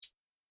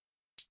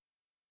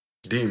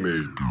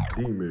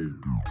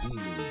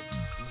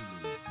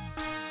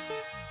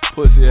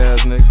Pussy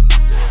ass nigga.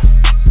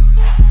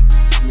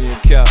 Me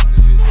and Cap.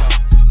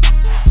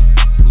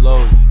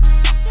 Loaded.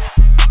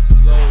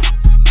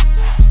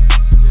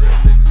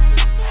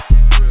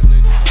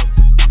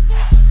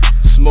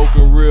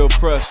 Smoking real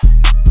pressure.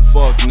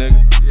 Fuck nigga.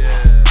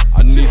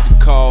 I need to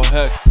call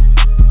heck.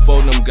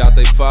 For them got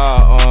they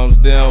firearms,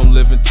 they don't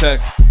live in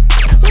Texas.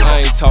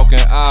 I ain't talking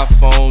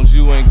iPhones,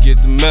 you ain't get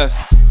the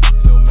message.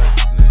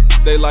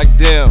 They like,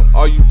 damn,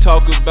 all you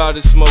talk about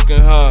is smoking,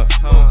 huh?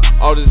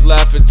 All this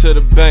laughing to the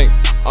bank,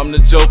 I'm the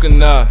joker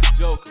now.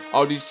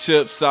 All these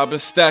chips I've been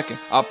stacking,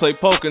 I play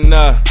poker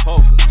now.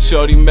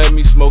 Shorty made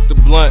me smoke the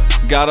blunt,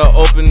 got her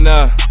open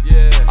now.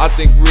 I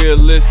think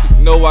realistic,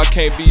 no I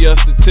can't be a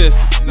statistic.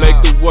 Make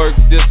the work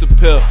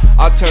disappear,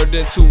 I turned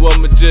into a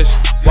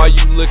magician. Why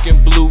you looking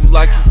blue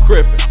like you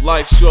crippin'?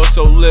 Life short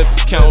so living,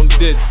 counting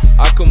digits.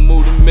 I can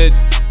move the midget,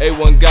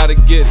 A1 gotta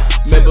get it.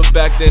 Remember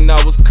back then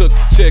I was cooking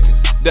chicken,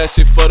 that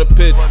shit for the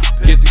pigeon.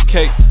 Get the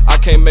cake, I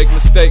can't make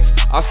mistakes,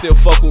 I still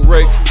fuck with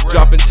rakes.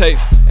 Dropping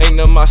tapes, ain't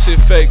none of my shit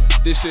fake.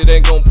 This shit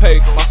ain't gon' pay,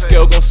 my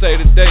scale gon' say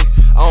today.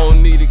 I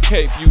don't need a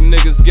cape, you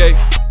niggas gay.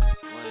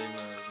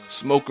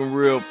 Smoking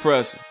real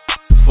pressure,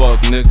 fuck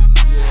nigga.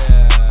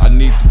 I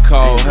need to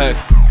call heck.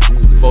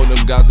 For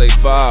them got they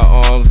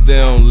firearms, they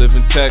don't live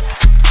in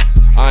Texas.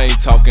 I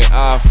ain't talking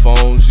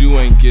iPhones, you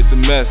ain't get the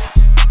message.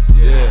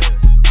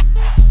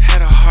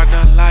 Had a hard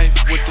knock life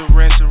with the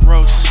rest and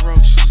roaches.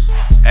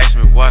 Asked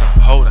me what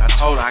I'm holding, I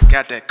told her I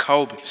got that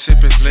Kobe.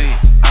 Sippin' lean,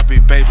 I be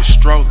baby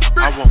strolling.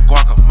 I want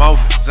guacamole,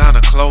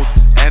 designer clothing,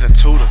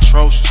 attitude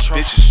atrocious.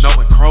 Bitches no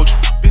encroachment.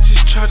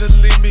 Bitches try to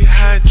leave me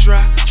high and dry,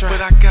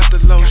 but I got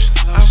the lotion.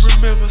 I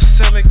remember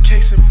selling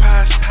cakes and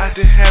pies, I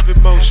didn't have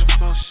emotion.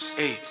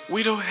 Ay, we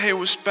don't hang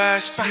with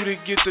spies, you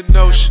didn't get the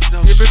notion.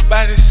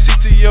 Everybody see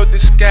to your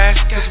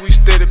disguise, cause we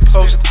steady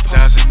postin'.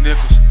 Dimes and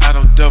nickels, I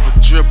don't double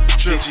dribble.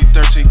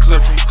 PG-13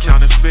 clip,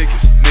 counting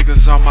figures.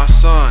 Niggas on my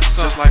sons,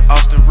 just like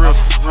Austin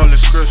Rivers. Holy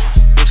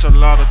Christians, it's a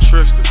lot of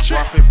tricksters.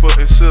 Rock, paper,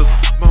 and scissors.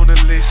 Mona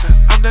Lisa,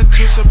 I'm not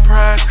too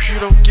surprised you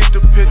don't get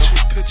the picture.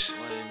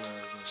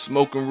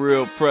 Smoking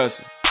real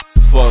pressure,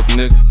 fuck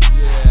nigga.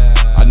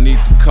 I need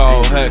to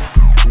call heck.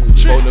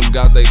 For them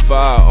got they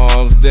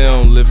firearms, they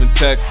don't live in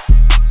Texas.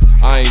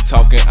 I ain't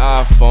talking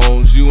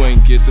iPhones, you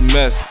ain't get the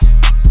message.